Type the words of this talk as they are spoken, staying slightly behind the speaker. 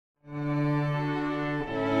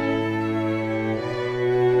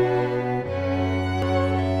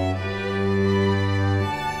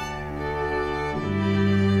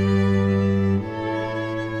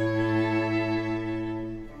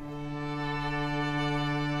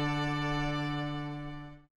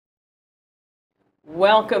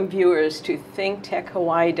Welcome, viewers, to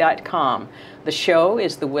ThinkTechHawaii.com. The show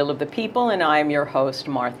is The Will of the People, and I am your host,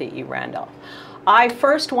 Martha E. Randolph. I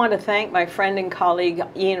first want to thank my friend and colleague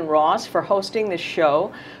Ian Ross for hosting this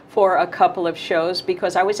show for a couple of shows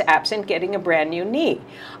because I was absent getting a brand new knee.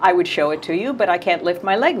 I would show it to you, but I can't lift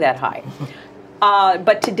my leg that high.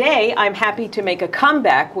 But today, I'm happy to make a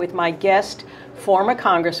comeback with my guest, former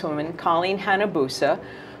Congresswoman Colleen Hanabusa,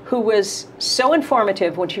 who was so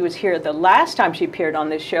informative when she was here the last time she appeared on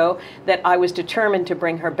this show that I was determined to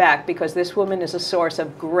bring her back because this woman is a source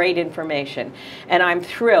of great information. And I'm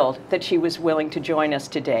thrilled that she was willing to join us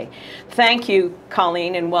today. Thank you,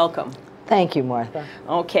 Colleen, and welcome. Thank you, Martha.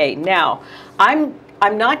 Okay, now, I'm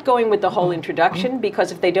not going with the whole introduction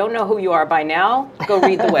because if they don't know who you are by now, go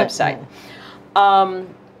read the website.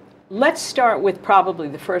 Let's start with probably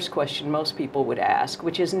the first question most people would ask,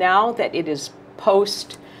 which is now that it is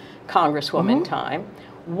post-Congresswoman time,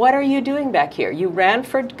 what are you doing back here? You ran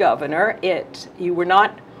for governor. You were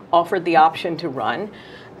not offered the option to run.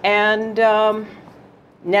 And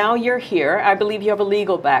now you're here. I believe you have a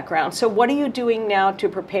legal background. So what are you doing now to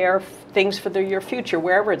prepare things for your future,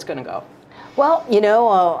 wherever it's going to go? Well, you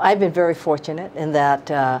know, I've been very fortunate in that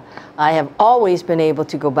I have always been able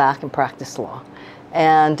to go back and practice law.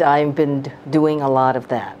 And I've been doing a lot of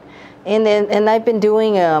that. And I've been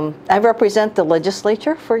doing, I represent the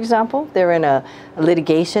legislature, for example. They're in a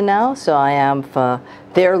litigation now, so I am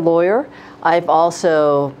their lawyer. I've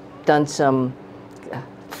also done some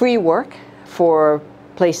free work for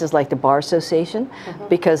places like the Bar Association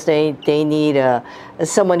because they need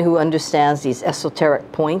someone who understands these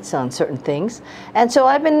esoteric points on certain things. And so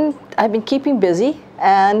I've been keeping busy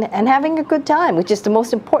and having a good time, which is the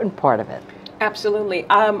most important part of it. Absolutely.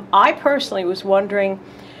 I personally was wondering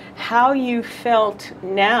how you felt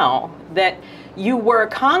now that you were a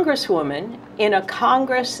congresswoman in a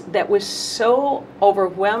Congress that was so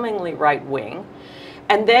overwhelmingly right-wing,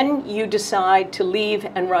 and then you decide to leave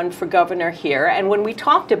and run for governor here. And when we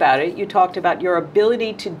talked about it, you talked about your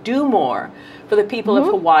ability to do more for the people of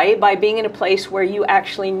Hawaii by being in a place where you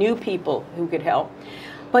actually knew people who could help.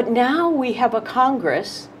 But now we have a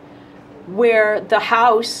Congress where the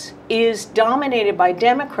House is dominated by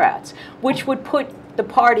Democrats, which would put the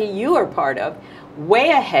party you are part of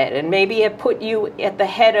way ahead and maybe have put you at the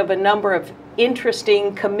head of a number of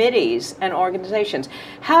interesting committees and organizations.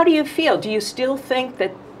 How do you feel? Do you still think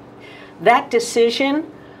that that decision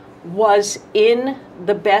was in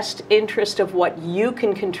the best interest of what you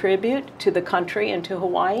can contribute to the country and to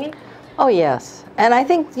Hawaii? Oh, yes. And I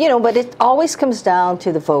think, you know, but it always comes down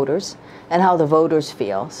to the voters and how the voters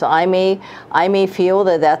feel. So I may feel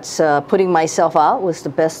that that's putting myself out was the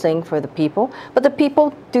best thing for the people, but the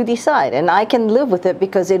people do decide, and I can live with it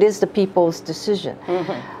because it is the people's decision.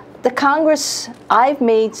 The Congress, I've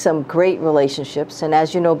made some great relationships, and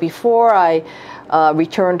as you know, before I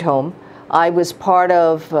returned home, I was part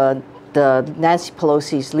of the Nancy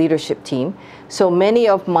Pelosi's leadership team. So many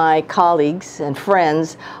of my colleagues and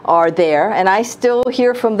friends are there, and I still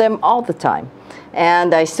hear from them all the time.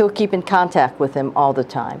 And I still keep in contact with them all the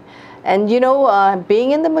time. And you know,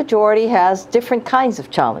 being in the majority has different kinds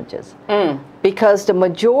of challenges. Because the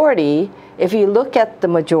majority, if you look at the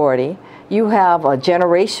majority, you have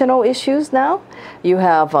generational issues now, you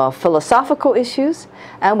have philosophical issues,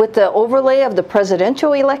 and with the overlay of the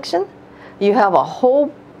presidential election, you have a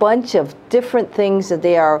whole bunch of different things that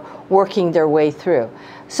they are working their way through.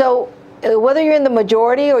 So whether you're in the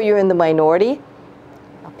majority or you're in the minority,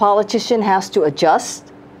 a politician has to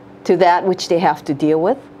adjust to that which they have to deal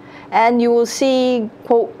with. And you will see,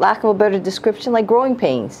 quote, lack of a better description, like growing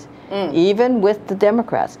pains, even with the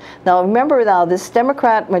Democrats. Now remember now, this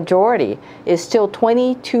Democrat majority is still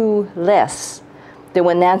 22 less than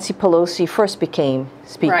when Nancy Pelosi first became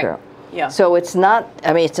Speaker. Right. Yeah. So it's not,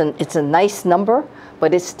 I mean, it's a nice number,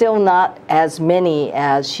 but it's still not as many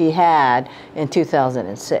as she had in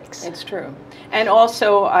 2006. It's true. And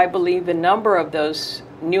also, I believe a number of those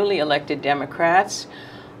newly elected Democrats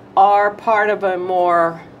are part of a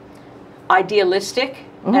more idealistic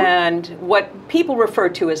and what people refer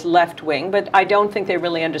to as left wing, but I don't think they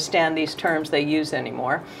really understand these terms they use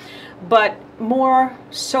anymore, but more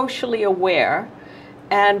socially aware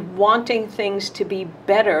and wanting things to be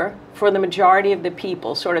better for the majority of the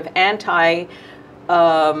people, sort of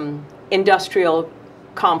anti-industrial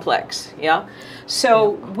complex, yeah?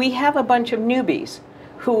 So we have a bunch of newbies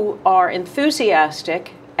who are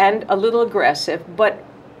enthusiastic and a little aggressive, but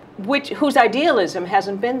whose idealism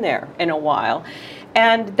hasn't been there in a while.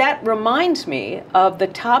 And that reminds me of the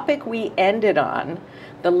topic we ended on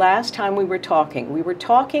the last time we were talking. We were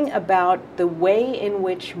talking about the way in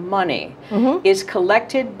which money is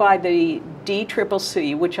collected by the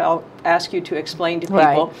DCCC, which I'll ask you to explain to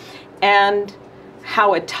people, and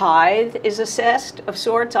how a tithe is assessed of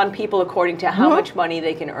sorts on people according to how much money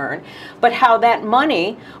they can earn, but how that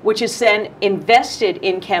money, which is then invested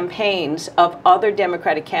in campaigns of other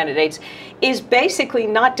Democratic candidates, is basically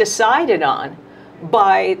not decided on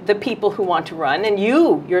by the people who want to run. And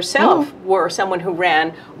you yourself were someone who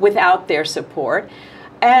ran without their support.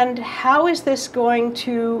 And how is this going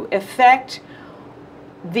to affect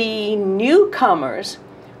the newcomers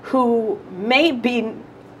who may be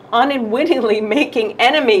unwittingly making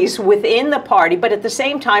enemies within the party, but at the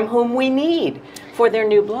same time whom we need for their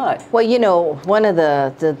new blood? Well, you know, one of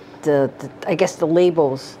the I guess the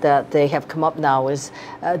labels that they have come up now is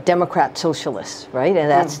Democrat socialists, right?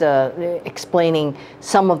 And that's the explaining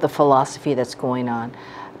some of the philosophy that's going on.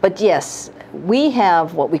 But yes, we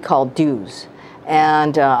have what we call dues.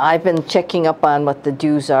 And I've been checking up on what the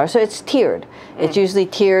dues are. So it's tiered. It's usually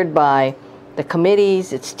tiered by the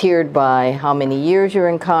committees, it's tiered by how many years you're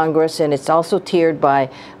in Congress, and it's also tiered by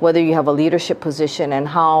whether you have a leadership position and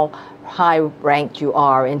how high ranked you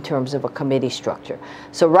are in terms of a committee structure.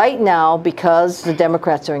 So right now, because the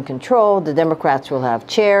Democrats are in control, the Democrats will have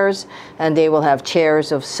chairs, and they will have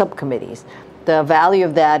chairs of subcommittees. The value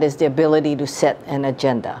of that is the ability to set an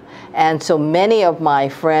agenda. And so many of my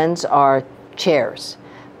friends are chairs.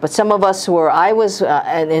 But some of us were,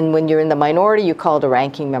 and when you're in the minority, you call it a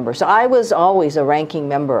ranking member. So I was always a ranking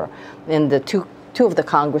member in the two of the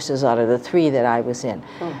Congresses out of the 3 that I was in.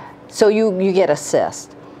 So you get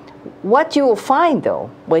assessed. What you will find, though,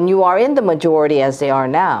 when you are in the majority as they are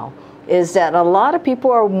now, is that a lot of people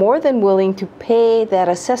are more than willing to pay that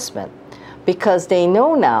assessment because they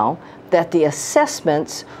know now that the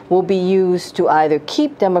assessments will be used to either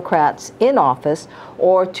keep Democrats in office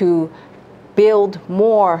or to build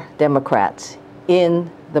more Democrats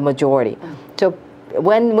in the majority. So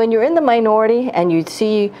when you're in the minority and you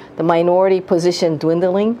see the minority position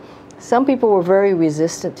dwindling, some people were very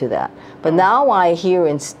resistant to that. But now I hear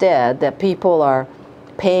instead that people are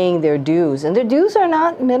paying their dues, and their dues are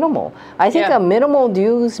not minimal. I think a minimal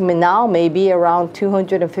dues now may be around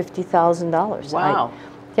 $250,000. Wow.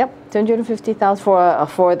 Yep, $250,000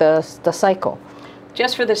 for the cycle.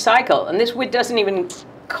 Just for the cycle, and this doesn't even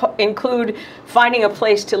include finding a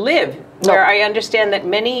place to live, where I understand that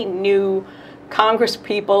many new Congress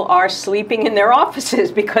people are sleeping in their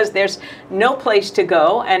offices because there's no place to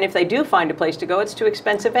go, and if they do find a place to go, it's too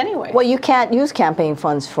expensive anyway. Well, you can't use campaign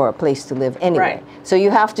funds for a place to live anyway. Right. So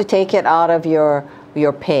you have to take it out of your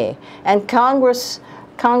pay. And Congress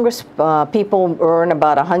people earn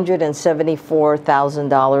about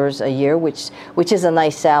 $174,000 a year, which is a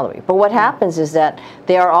nice salary. But what happens is that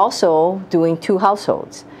they are also doing 2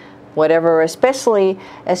 households, whatever, especially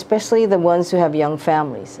the ones who have young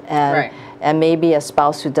families and maybe a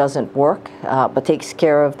spouse who doesn't work but takes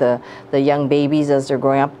care of the young babies as they're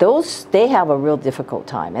growing up. They have a real difficult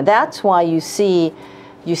time, and that's why you see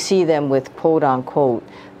them with quote unquote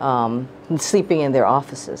sleeping in their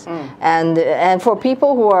offices. And for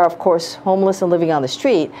people who are, of course, homeless and living on the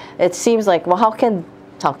street, it seems like, well, how can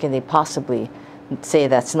they possibly say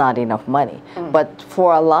that's not enough money? But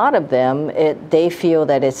for a lot of them, they feel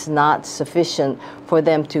that it's not sufficient for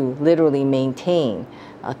them to literally maintain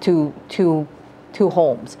two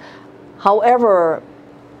homes. However,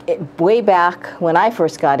 way back when I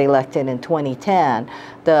first got elected in 2010,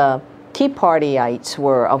 the Tea Partyites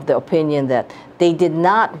were of the opinion that they did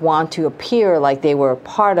not want to appear like they were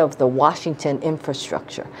part of the Washington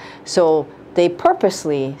infrastructure. So they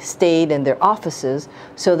purposely stayed in their offices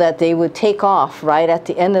so that they would take off right at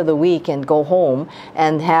the end of the week and go home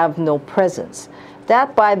and have no presence.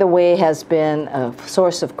 That, by the way, has been a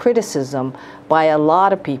source of criticism by a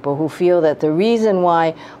lot of people who feel that the reason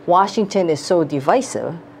why Washington is so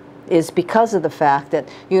divisive is because of the fact that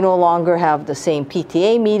you no longer have the same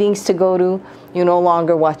PTA meetings to go to. You no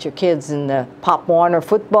longer watch your kids in the Pop Warner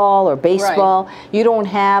football or baseball. Right. You don't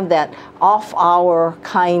have that off-hour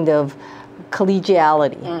kind of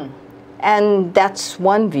collegiality. And that's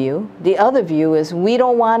one view. The other view is we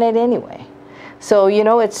don't want it anyway. So, you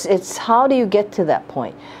know, it's how do you get to that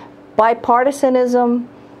point? Bipartisanism,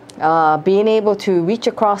 being able to reach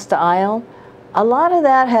across the aisle, a lot of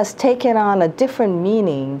that has taken on a different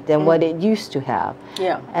meaning than what it used to have.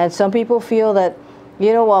 Yeah. And some people feel that,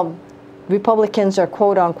 you know, well, Republicans are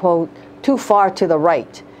quote unquote too far to the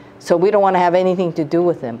right, so we don't want to have anything to do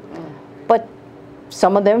with them. But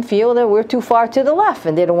some of them feel that we're too far to the left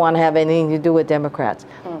and they don't want to have anything to do with Democrats.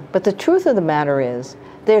 But the truth of the matter is,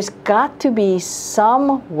 there's got to be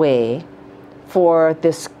some way for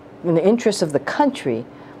this, in the interest of the country,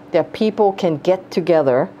 that people can get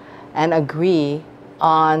together and agree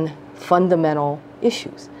on fundamental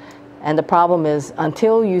issues. And the problem is,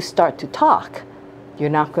 until you start to talk, you're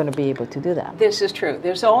not going to be able to do that. This is true.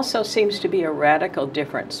 There's also seems to be a radical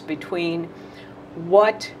difference between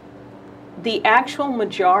what the actual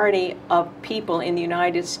majority of people in the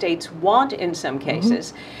United States want in some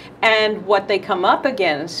cases, and what they come up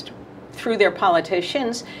against through their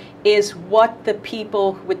politicians is what the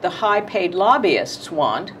people with the high-paid lobbyists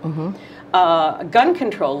want. Gun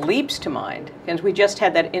control leaps to mind, because we just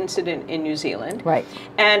had that incident in New Zealand. Right.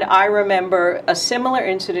 And I remember a similar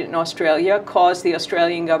incident in Australia caused the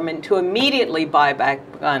Australian government to immediately buy back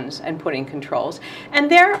guns and put in controls. And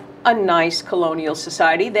they're a nice colonial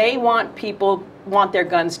society. They want their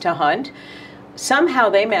guns to hunt. Somehow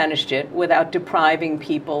they managed it without depriving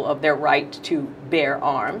people of their right to bear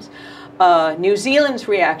arms. New Zealand's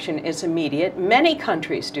reaction is immediate. Many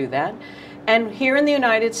countries do that. And here in the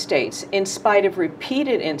United States, in spite of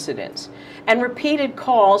repeated incidents and repeated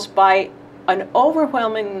calls by an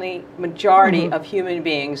overwhelmingly majority of human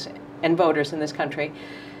beings and voters in this country,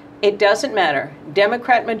 it doesn't matter.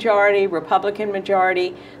 Democrat majority, Republican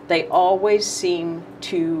majority, they always seem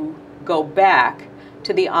to go back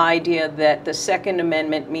to the idea that the Second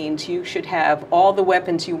Amendment means you should have all the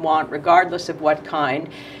weapons you want, regardless of what kind,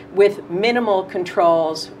 with minimal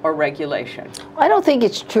controls or regulation. I don't think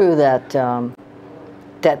it's true that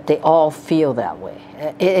that they all feel that way.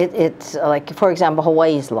 It's like, for example,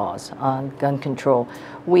 Hawaii's laws on gun control.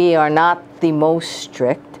 We are not the most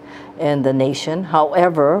strict in the nation.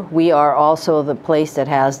 However, we are also the place that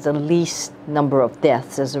has the least number of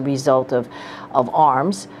deaths as a result of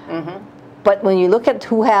arms. But when you look at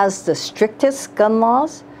who has the strictest gun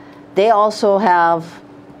laws, they also have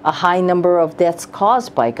a high number of deaths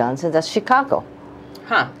caused by guns, and that's Chicago.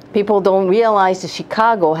 People don't realize that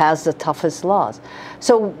Chicago has the toughest laws.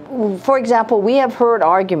 So, for example, we have heard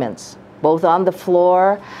arguments, both on the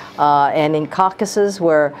floor and in caucuses,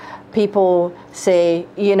 where people say,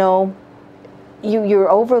 you know, you're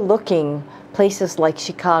overlooking places like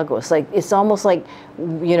Chicago. It's almost like,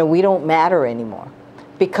 you know, we don't matter anymore.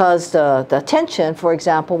 Because the attention, for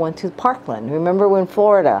example, went to Parkland. Remember when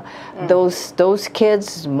Florida, those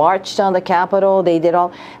kids marched on the Capitol, they did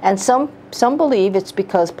all, and some believe it's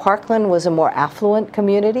because Parkland was a more affluent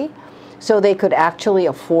community, so they could actually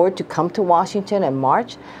afford to come to Washington and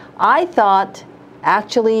march. I thought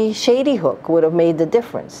actually Shady Hook would have made the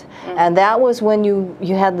difference. And that was when you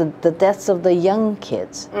had the deaths of the young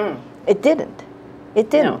kids. It didn't.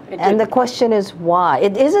 It didn't. No, it and didn't. the question is why?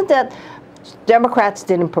 It isn't that Democrats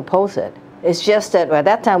didn't propose it. It's just that at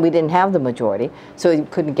that time we didn't have the majority, so you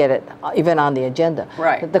couldn't get it even on the agenda.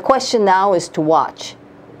 Right. But the question now is to watch.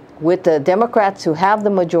 With the Democrats who have the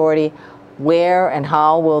majority, where and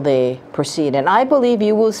how will they proceed? And I believe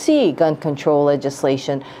you will see gun control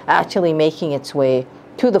legislation actually making its way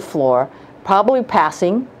to the floor, probably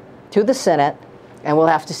passing to the Senate, and we'll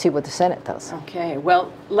have to see what the Senate does. Okay,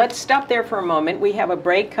 well, let's stop there for a moment. We have a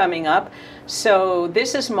break coming up. So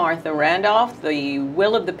this is Martha Randolph. The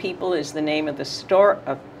Will of the People is the name of the store.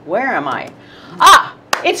 Where am I? Ah,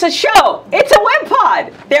 it's a show. It's a web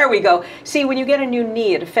pod. There we go. See, when you get a new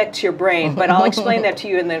knee, it affects your brain. But I'll explain that to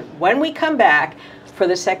you when we come back for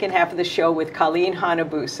the second half of the show with Colleen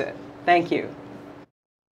Hanabusa. Thank you.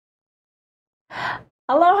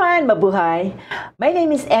 Aloha and mabuhay. My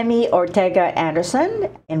name is Emmy Ortega Anderson,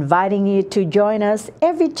 inviting you to join us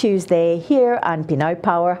every Tuesday here on Pinoy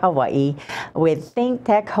Power Hawaii with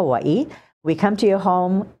ThinkTech Hawaii. We come to your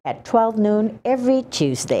home at 12 noon every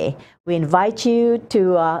Tuesday. We invite you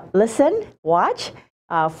to listen, watch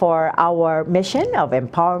for our mission of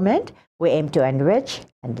empowerment. We aim to enrich,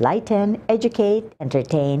 enlighten, educate,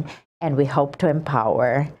 entertain, and we hope to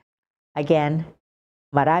empower. Again,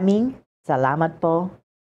 maraming salamat po.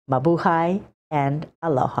 Mabuhay and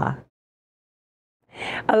aloha.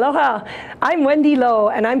 Aloha, I'm Wendy Lowe,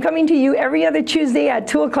 and I'm coming to you every other Tuesday at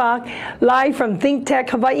 2 o'clock, live from ThinkTech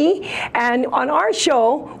Hawaii. And on our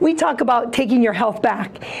show, we talk about taking your health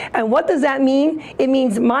back. And what does that mean? It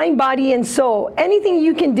means mind, body, and soul. Anything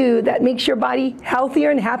you can do that makes your body healthier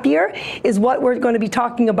and happier is what we're going to be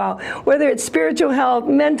talking about. Whether it's spiritual health,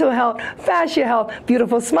 mental health, fascia health,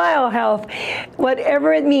 beautiful smile health,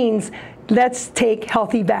 whatever it means, let's take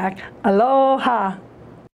healthy back. Aloha.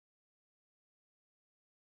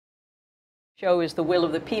 Show is The Will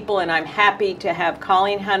of the People, and I'm happy to have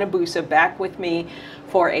Colleen Hanabusa back with me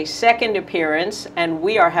for a second appearance, and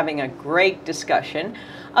we are having a great discussion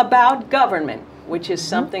about government, which is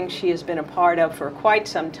something she has been a part of for quite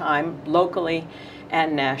some time, locally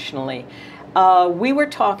and nationally. We were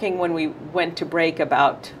talking when we went to break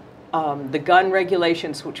about the gun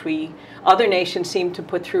regulations, which other nations seem to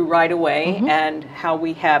put through right away, and how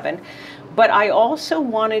we haven't. But I also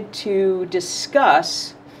wanted to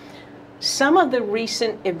discuss some of the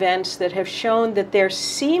recent events that have shown that there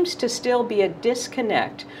seems to still be a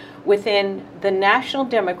disconnect within the National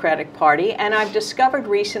Democratic Party, and I've discovered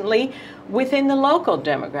recently within the local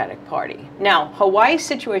Democratic Party. Now, Hawaii's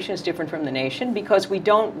situation is different from the nation because we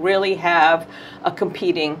don't really have a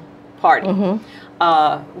competing party.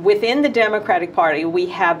 Within the Democratic Party, we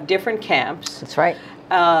have different camps. That's right.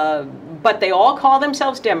 But they all call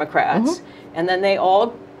themselves Democrats, and then they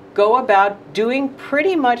all go about doing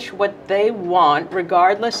pretty much what they want,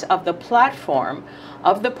 regardless of the platform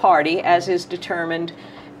of the party as is determined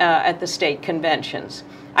at the state conventions.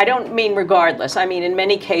 I don't mean regardless. I mean, in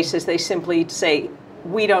many cases, they simply say,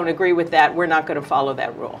 we don't agree with that, we're not going to follow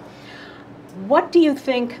that rule. What do you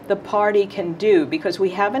think the party can do? Because we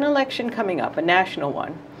have an election coming up, a national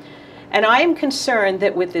one, and I am concerned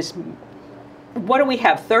that with this, what do we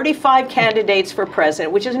have, 35 candidates for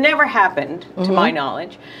president, which has never happened, to my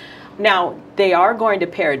knowledge. Now, they are going to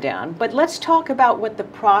pare down, but let's talk about what the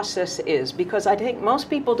process is, because I think most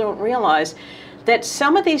people don't realize that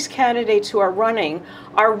some of these candidates who are running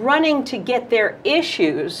to get their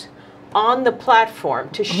issues on the platform,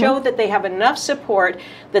 to show that they have enough support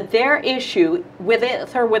that their issue,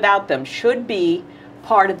 with or without them, should be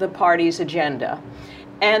part of the party's agenda.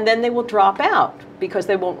 And then they will drop out because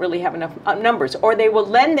they won't really have enough numbers, or they will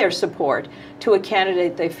lend their support to a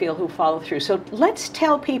candidate they feel who follow through. So let's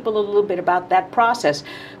tell people a little bit about that process,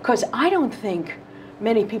 because I don't think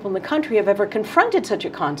many people in the country have ever confronted such a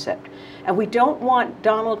concept. And we don't want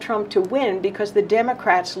Donald Trump to win because the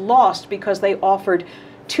Democrats lost because they offered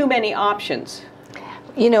too many options.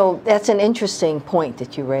 You know, that's an interesting point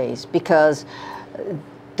that you raised, because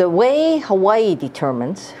the way Hawaii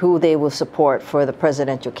determines who they will support for the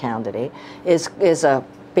presidential candidate is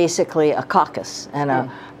basically a caucus and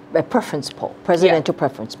a preference poll, presidential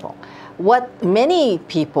preference poll. What many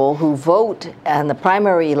people who vote in the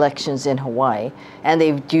primary elections in Hawaii, and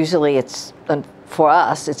they usually, for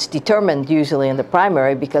us, it's determined usually in the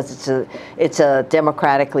primary because it's a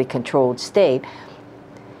democratically controlled state.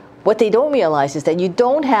 What they don't realize is that you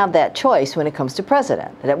don't have that choice when it comes to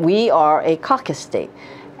president, that we are a caucus state.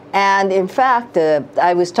 And in fact,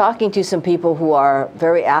 I was talking to some people who are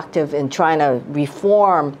very active in trying to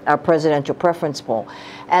reform our presidential preference poll,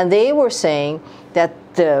 and they were saying that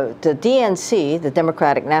the DNC, the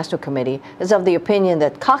Democratic National Committee, is of the opinion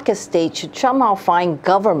that caucus states should somehow find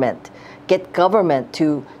government, get government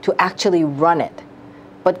to actually run it.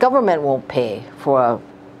 But government won't pay for a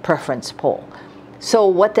preference poll. So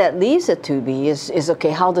what that leaves it to be is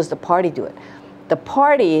okay, how does the party do it? The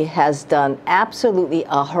party has done absolutely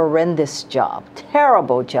a horrendous job,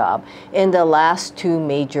 terrible job, in the last two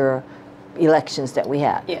major elections that we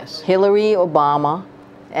had. Yes. Hillary, Obama,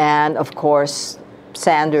 and of course,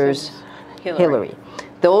 Sanders, Hillary.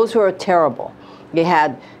 Those were terrible. You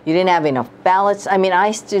didn't have enough ballots. I mean,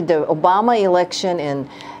 the Obama election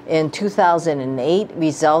in 2008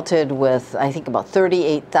 resulted with, I think, about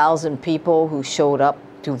 38,000 people who showed up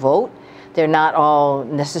to vote. They're not all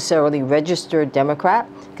necessarily registered Democrat,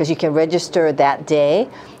 because you can register that day.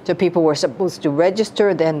 So people were supposed to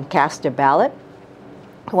register, then cast their ballot.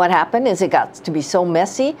 What happened is it got to be so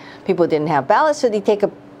messy, people didn't have ballots, so they take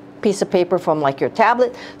a piece of paper from like your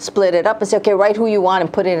tablet, split it up and say, okay, write who you want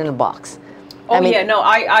and put it in a box. Oh, I mean, yeah, no,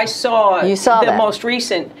 I saw, the most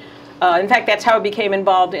recent. In fact, that's how I became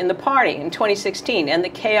involved in the party in 2016, and the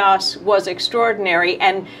chaos was extraordinary,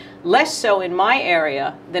 and less so in my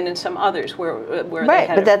area than in some others where right, they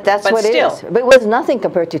had but that's what still. it is. But it was nothing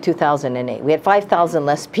compared to 2008. We had 5,000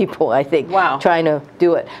 less people, I think, trying to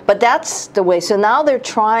do it. But that's the way. So now they're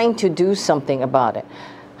trying to do something about it.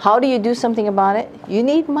 How do you do something about it? You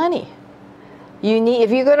need money.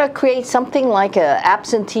 If you're going to create something like an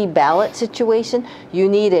absentee ballot situation, you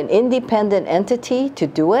need an independent entity to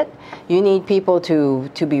do it. You need people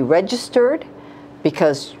to be registered,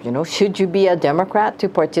 because, you know, should you be a Democrat to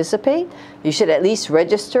participate, you should at least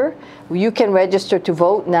register. You can register to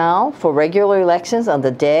vote now for regular elections on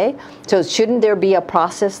the day. So shouldn't there be a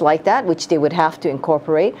process like that, which they would have to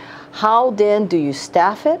incorporate? How then do you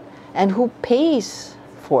staff it? And who pays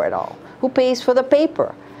for it all? Who pays for the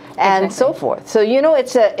paper? And so forth. So, you know,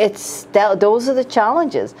 those are the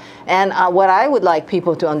challenges. And what I would like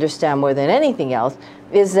people to understand more than anything else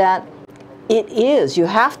is that you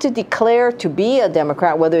have to declare to be a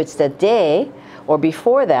Democrat, whether it's the day or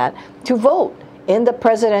before that, to vote in the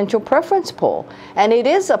presidential preference poll. And it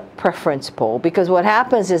is a preference poll, because what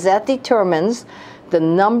happens is that determines the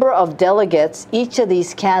number of delegates each of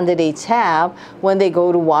these candidates have when they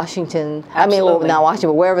go to Washington. Absolutely. I mean, well, not Washington,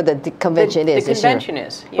 but wherever the convention is. The convention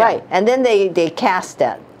is. Yeah. Right. And then they cast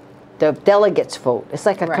that. The delegates vote. It's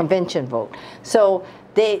like a convention vote. So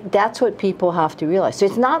that's what people have to realize. So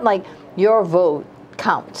it's not like your vote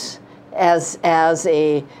counts as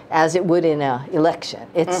it would in an election.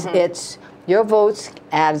 It's your votes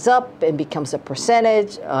adds up and becomes a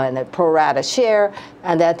percentage and a pro rata share,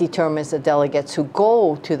 and that determines the delegates who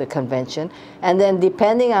go to the convention. And then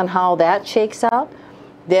depending on how that shakes out,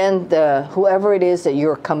 then whoever it is that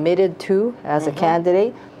you're committed to as a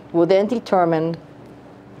candidate will then determine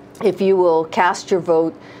if you will cast your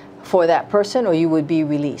vote for that person or you would be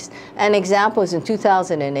released. An example is in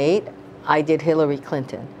 2008, I did Hillary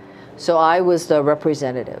Clinton. So I was the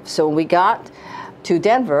representative. So when we got to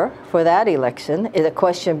Denver for that election, the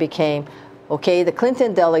question became, okay, the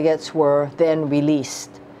Clinton delegates were then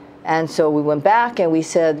released. And so we went back and we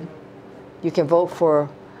said, you can vote for,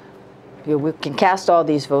 we can cast all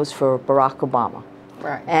these votes for Barack Obama.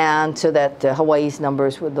 Right. And so that Hawaii's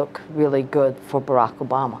numbers would look really good for Barack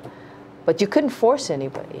Obama. But you couldn't force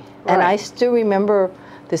anybody. Right. And I still remember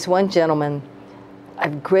this one gentleman, I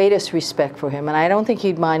have greatest respect for him, and I don't think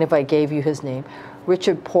he'd mind if I gave you his name,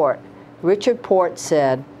 Richard Port. Richard Port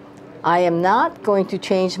said, I am not going to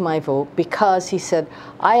change my vote because, he said,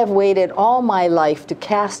 I have waited all my life to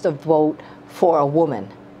cast a vote for a woman,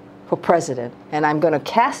 for president, and I'm going to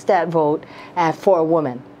cast that vote for a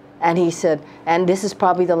woman. And he said, and this is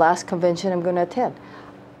probably the last convention I'm going to attend.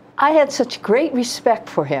 I had such great respect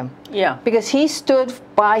for him. Yeah. Because he stood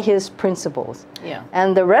by his principles. Yeah.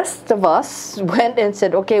 And the rest of us went and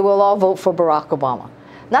said, okay, we'll all vote for Barack Obama.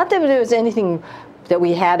 Not that there was anything that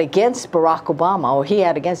we had against Barack Obama or he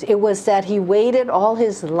had against. It was that he waited all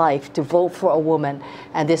his life to vote for a woman.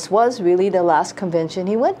 And this was really the last convention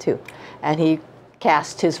he went to. And he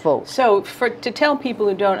cast his vote. So to tell people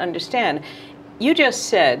who don't understand, you just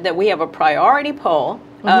said that we have a priority poll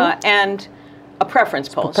and a preference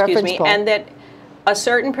poll, and that a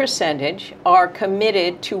certain percentage are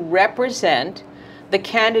committed to represent the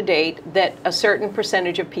candidate that a certain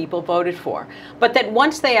percentage of people voted for. But that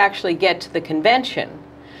once they actually get to the convention,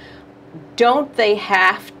 don't they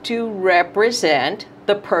have to represent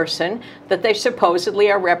the person that they supposedly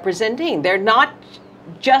are representing? They're not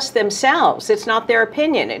just themselves. It's not their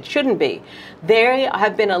opinion. It shouldn't be. They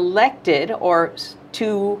have been elected or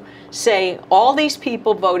to say all these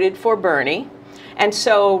people voted for Bernie, and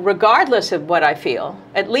so regardless of what I feel,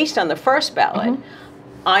 at least on the first ballot,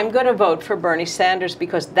 I'm going to vote for Bernie Sanders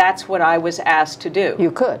because that's what I was asked to do.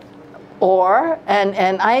 You could. Or,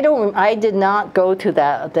 and I did not go to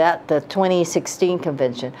the 2016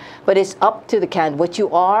 convention, but it's up to the candidate. What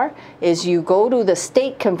you are is you go to the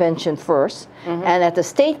state convention first, and at the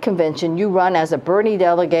state convention you run as a Bernie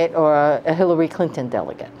delegate or a Hillary Clinton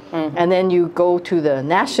delegate. And then you go to the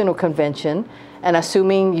national convention, and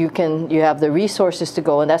assuming you have the resources to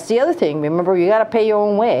go, and that's the other thing. Remember, you got to pay your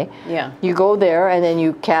own way. Yeah. You go there and then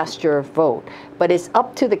you cast your vote. But it's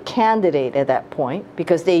up to the candidate at that point,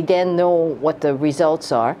 because they then know what the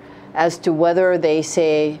results are as to whether they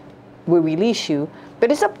say, we'll release you.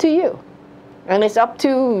 But it's up to you. And it's up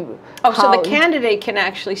to so the candidate can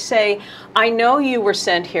actually say, I know you were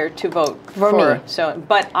sent here to vote for me.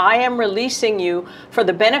 But I am releasing you for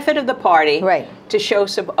the benefit of the party to show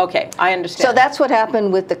okay, I understand. So that's what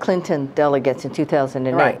happened with the Clinton delegates in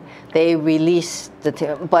 2008. Right. They released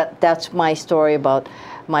but that's my story about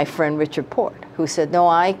my friend Richard Port, who said, no,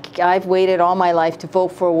 I've waited all my life to vote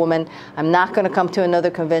for a woman. I'm not going to come to another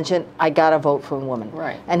convention. I got to vote for a woman.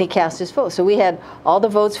 Right. And he cast his vote. So we had all the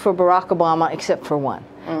votes for Barack Obama except for one.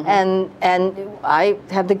 And I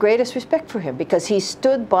have the greatest respect for him because he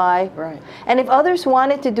stood by. Right. And if others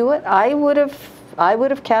wanted to do it, I would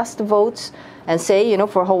have cast the votes and say, you know,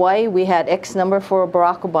 for Hawaii we had X number for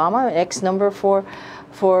Barack Obama, X number for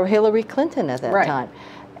Hillary Clinton at that time.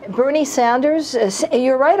 Bernie Sanders,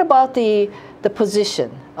 you're right about the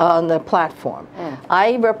position on the platform.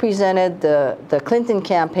 I represented the Clinton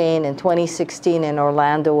campaign in 2016 in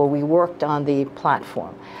Orlando, where we worked on the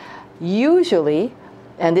platform. Usually,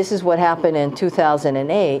 and this is what happened in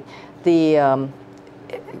 2008,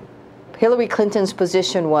 Hillary Clinton's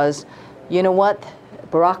position was, you know what,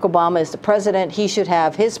 Barack Obama is the president, he should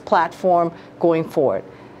have his platform going forward.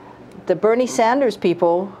 The Bernie Sanders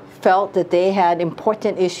people felt that they had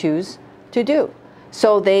important issues to do.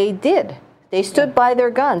 So they did. They stood by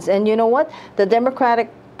their guns. And you know what? The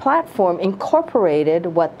Democratic platform incorporated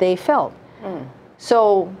what they felt.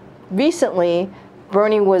 So recently,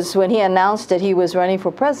 Bernie was, when he announced that he was running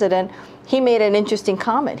for president, he made an interesting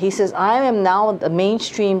comment. He says, I am now a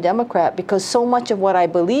mainstream Democrat because so much of what I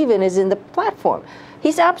believe in is in the platform.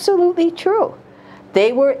 He's absolutely true.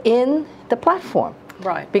 They were in the platform.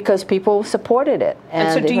 Right. Because people supported it.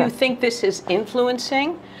 And so do you think this is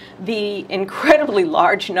influencing the incredibly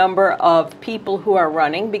large number of people who are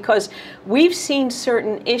running? Because we've seen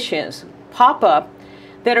certain issues pop up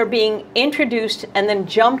that are being introduced and then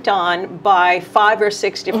jumped on by 5 or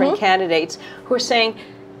 6 different candidates who are saying,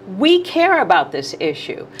 we care about this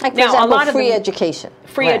issue. Like, for example, a lot of free education.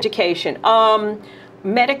 Free education.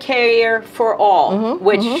 Medicare for all,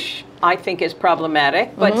 which I think is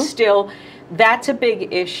problematic, but still, that's a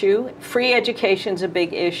big issue. Free education's a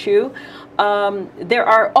big issue. There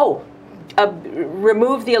are,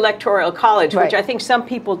 remove the Electoral College, which I think some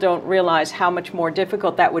people don't realize how much more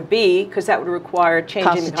difficult that would be, because that would require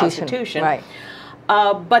changing the Constitution. Right.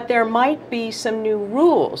 But there might be some new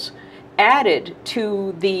rules added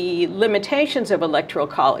to the limitations of Electoral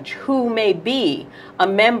College, who may be a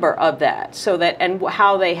member of that, so that, and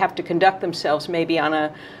how they have to conduct themselves maybe on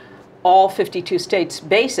a all 52 states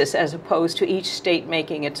basis, as opposed to each state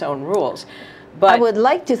making its own rules. But I would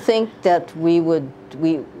like to think that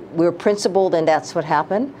we're principled and that's what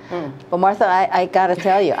happened. But Martha, I got to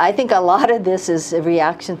tell you, I think a lot of this is a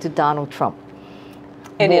reaction to Donald Trump.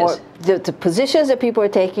 It is. The positions that people are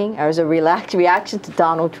taking are as a reaction to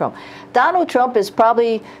Donald Trump. Donald Trump is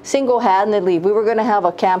probably single-handedly, if we were going to have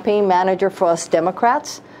a campaign manager for us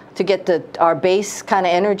Democrats to get our base kind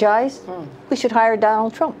of energized, we should hire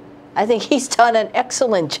Donald Trump. I think he's done an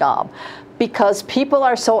excellent job, because people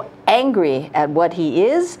are so angry at what he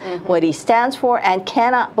is, what he stands for, and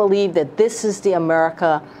cannot believe that this is the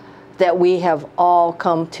America that we have all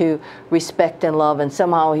come to respect and love, and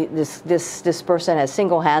somehow this person has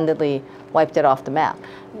single-handedly wiped it off the map.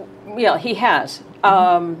 Yeah, he has.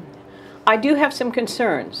 I do have some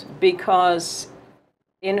concerns, because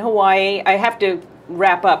in Hawaii, I have to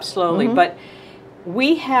wrap up slowly, but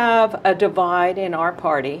we have a divide in our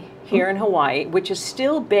party here in Hawaii, which is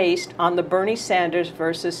still based on the Bernie Sanders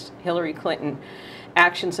versus Hillary Clinton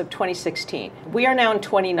actions of 2016. We are now in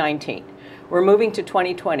 2019. We're moving to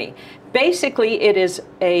 2020. Basically, it is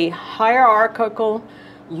a hierarchical,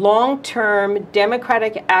 long-term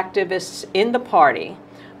Democratic activists in the party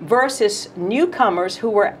versus newcomers who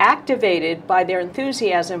were activated by their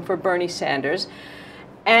enthusiasm for Bernie Sanders.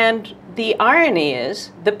 And the irony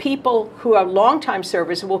is, the people who are longtime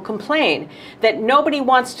servers will complain that nobody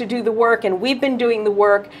wants to do the work, and we've been doing the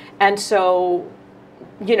work, and so,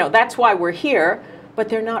 you know, that's why we're here. But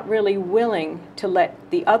they're not really willing to let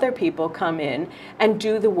the other people come in and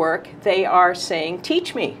do the work. They are saying,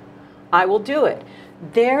 teach me, I will do it.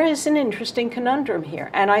 There is an interesting conundrum here,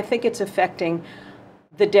 and I think it's affecting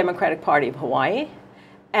the Democratic Party of Hawaii.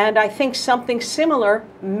 And I think something similar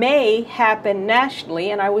may happen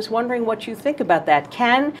nationally, and I was wondering what you think about that.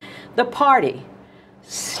 Can the party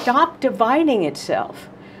stop dividing itself,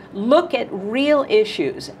 look at real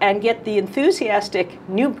issues, and get the enthusiastic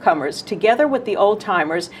newcomers together with the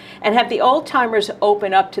old-timers, and have the old-timers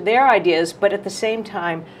open up to their ideas, but at the same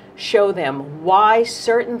time show them why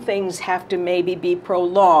certain things have to maybe be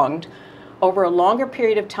prolonged over a longer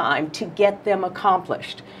period of time to get them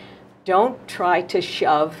accomplished? Don't try to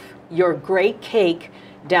shove your great cake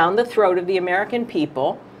down the throat of the American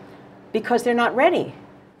people, because they're not ready.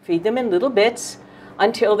 Feed them in little bits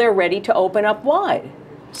until they're ready to open up wide.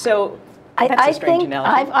 So that's a strange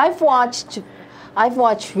analogy. I've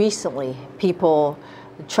watched recently people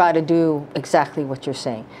try to do exactly what you're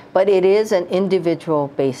saying, but it is an individual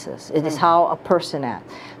basis. It is how a person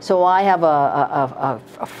acts. So I have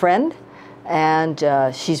a friend,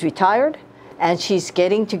 and she's retired, and she's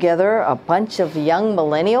getting together a bunch of young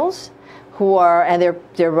millennials who are, and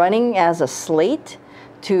they're running as a slate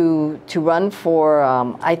to run for,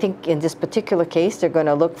 I think in this particular case, they're going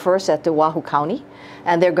to look first at the Oahu County,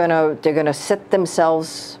 and they're going to set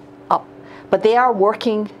themselves up. But they are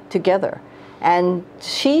working together. And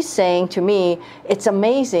she's saying to me, it's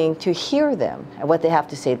amazing to hear them and what they have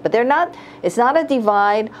to say. But it's not a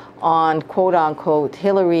divide on quote unquote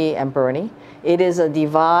Hillary and Bernie. It is a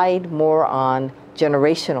divide more on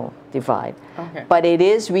generational divide. Okay. But it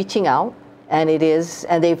is reaching out, and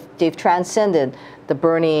they've transcended the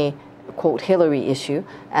Bernie quote Hillary issue,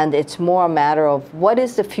 and it's more a matter of what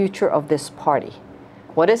is the future of this party?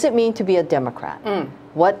 What does it mean to be a Democrat?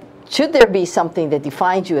 Should there be something that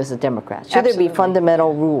defines you as a Democrat? Should there be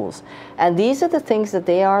fundamental rules? And these are the things that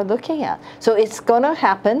they are looking at. So it's going to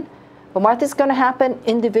happen, but Martha, it's going to happen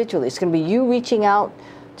individually. It's going to be you reaching out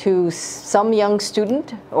to some young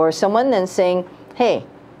student or someone and saying, hey,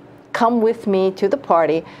 come with me to the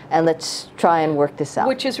party and let's try and work this out.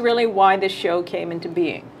 Which is really why this show came into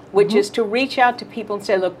being, which is to reach out to people and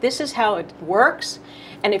say, look, this is how it works.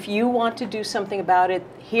 And if you want to do something about it,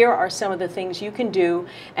 here are some of the things you can do,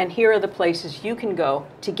 and here are the places you can go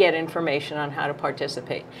to get information on how to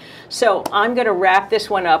participate. So I'm going to wrap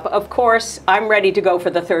this one up. Of course, I'm ready to go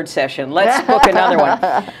for the third session. Let's book another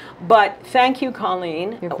one. But thank you,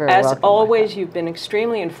 Colleen. You're very As welcome, always, you've been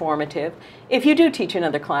extremely informative. If you do teach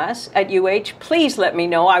another class at UH, please let me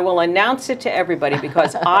know. I will announce it to everybody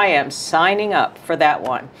because I am signing up for that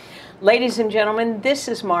one. Ladies and gentlemen, this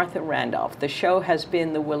is Martha Randolph. The show has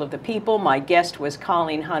been The Will of the People. My guest was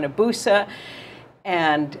Colleen Hanabusa.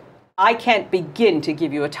 And I can't begin to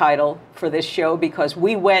give you a title for this show because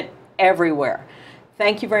we went everywhere.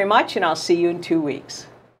 Thank you very much, and I'll see you in 2 weeks.